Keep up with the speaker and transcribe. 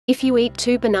If you eat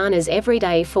 2 bananas every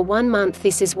day for 1 month,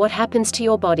 this is what happens to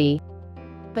your body.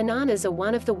 Bananas are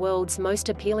one of the world's most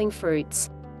appealing fruits.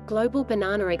 Global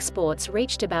banana exports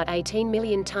reached about 18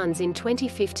 million tons in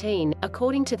 2015,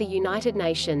 according to the United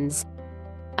Nations.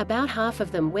 About half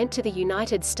of them went to the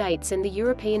United States and the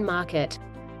European market.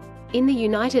 In the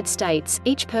United States,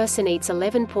 each person eats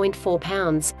 11.4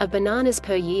 pounds of bananas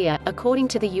per year, according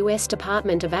to the U.S.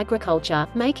 Department of Agriculture,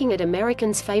 making it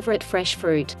Americans' favorite fresh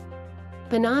fruit.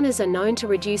 Bananas are known to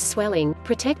reduce swelling,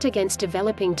 protect against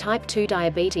developing type 2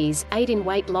 diabetes, aid in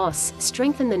weight loss,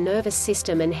 strengthen the nervous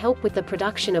system and help with the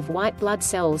production of white blood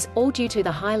cells, all due to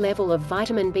the high level of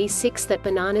vitamin B6 that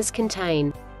bananas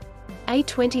contain. A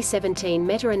 2017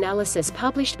 meta-analysis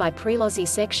published by Prelozi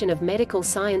section of Medical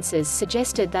Sciences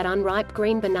suggested that unripe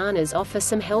green bananas offer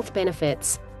some health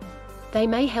benefits. They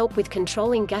may help with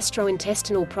controlling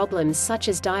gastrointestinal problems such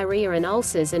as diarrhea and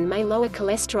ulcers and may lower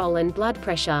cholesterol and blood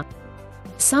pressure.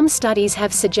 Some studies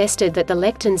have suggested that the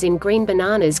lectins in green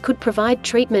bananas could provide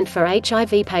treatment for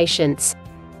HIV patients.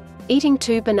 Eating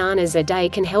 2 bananas a day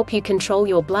can help you control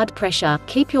your blood pressure,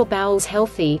 keep your bowels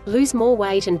healthy, lose more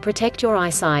weight and protect your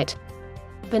eyesight.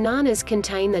 Bananas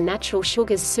contain the natural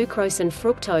sugars sucrose and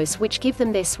fructose, which give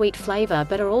them their sweet flavor,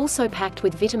 but are also packed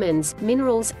with vitamins,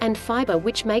 minerals, and fiber,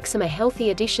 which makes them a healthy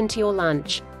addition to your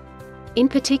lunch. In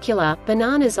particular,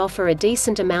 bananas offer a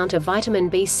decent amount of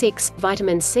vitamin B6,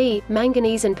 vitamin C,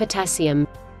 manganese and potassium.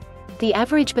 The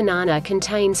average banana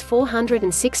contains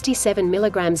 467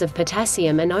 mg of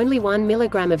potassium and only 1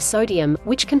 mg of sodium,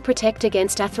 which can protect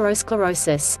against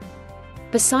atherosclerosis.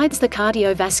 Besides the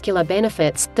cardiovascular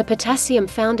benefits, the potassium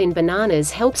found in bananas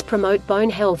helps promote bone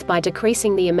health by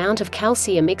decreasing the amount of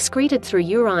calcium excreted through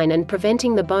urine and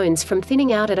preventing the bones from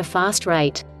thinning out at a fast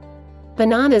rate.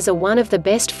 Bananas are one of the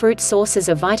best fruit sources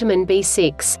of vitamin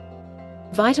B6.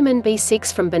 Vitamin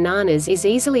B6 from bananas is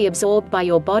easily absorbed by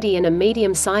your body, and a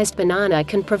medium-sized banana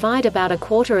can provide about a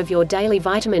quarter of your daily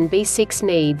vitamin B6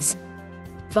 needs.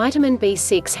 Vitamin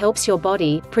B6 helps your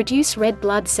body produce red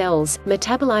blood cells,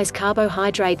 metabolize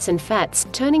carbohydrates and fats,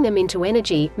 turning them into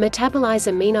energy,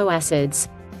 metabolize amino acids,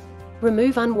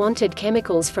 remove unwanted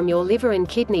chemicals from your liver and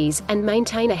kidneys, and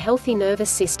maintain a healthy nervous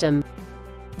system.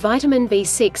 Vitamin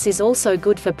B6 is also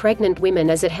good for pregnant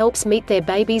women as it helps meet their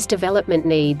baby's development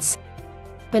needs.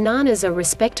 Bananas are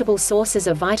respectable sources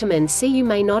of vitamin C. You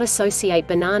may not associate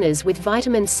bananas with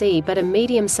vitamin C, but a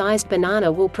medium-sized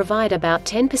banana will provide about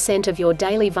 10% of your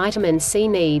daily vitamin C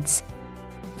needs.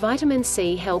 Vitamin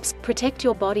C helps protect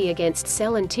your body against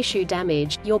cell and tissue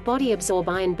damage, your body absorb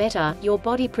iron better, your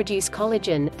body produce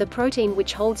collagen, the protein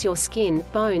which holds your skin,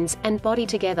 bones, and body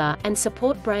together, and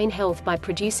support brain health by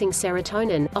producing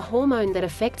serotonin, a hormone that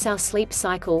affects our sleep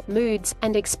cycle, moods,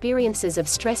 and experiences of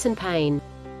stress and pain.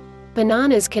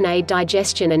 Bananas can aid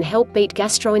digestion and help beat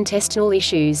gastrointestinal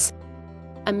issues.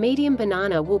 A medium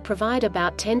banana will provide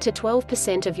about 10 to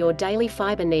 12% of your daily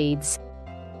fiber needs.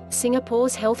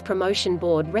 Singapore's Health Promotion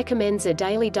Board recommends a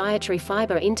daily dietary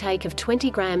fiber intake of 20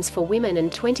 grams for women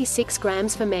and 26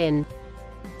 grams for men.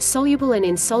 Soluble and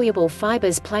insoluble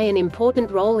fibers play an important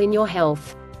role in your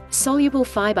health. Soluble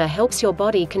fiber helps your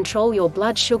body control your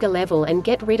blood sugar level and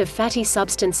get rid of fatty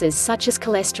substances such as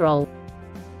cholesterol.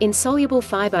 Insoluble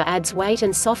fiber adds weight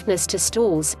and softness to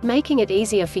stools, making it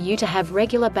easier for you to have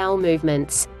regular bowel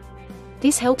movements.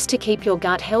 This helps to keep your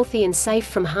gut healthy and safe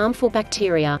from harmful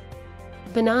bacteria.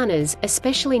 Bananas,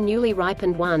 especially newly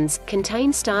ripened ones,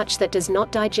 contain starch that does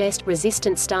not digest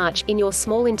resistant starch in your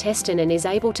small intestine and is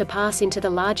able to pass into the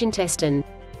large intestine.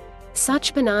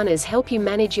 Such bananas help you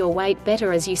manage your weight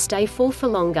better as you stay full for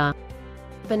longer.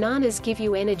 Bananas give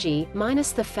you energy,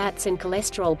 minus the fats and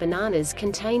cholesterol. Bananas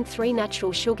contain 3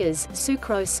 natural sugars,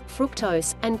 sucrose,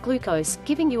 fructose, and glucose,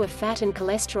 giving you a fat and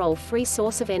cholesterol-free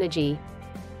source of energy.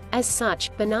 As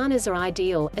such, bananas are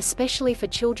ideal, especially for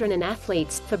children and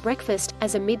athletes, for breakfast,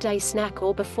 as a midday snack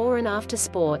or before and after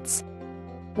sports.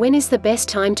 When is the best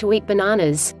time to eat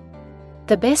bananas?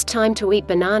 The best time to eat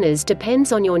bananas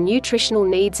depends on your nutritional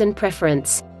needs and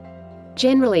preference.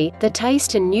 Generally, the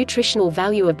taste and nutritional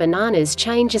value of bananas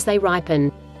change as they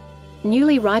ripen.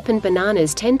 Newly ripened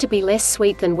bananas tend to be less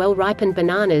sweet than well-ripened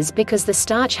bananas because the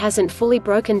starch hasn't fully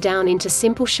broken down into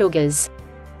simple sugars.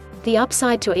 The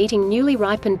upside to eating newly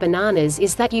ripened bananas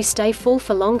is that you stay full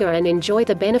for longer and enjoy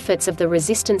the benefits of the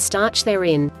resistant starch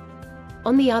therein.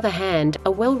 On the other hand,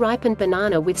 a well-ripened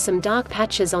banana with some dark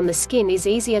patches on the skin is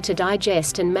easier to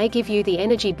digest and may give you the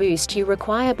energy boost you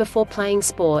require before playing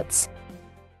sports.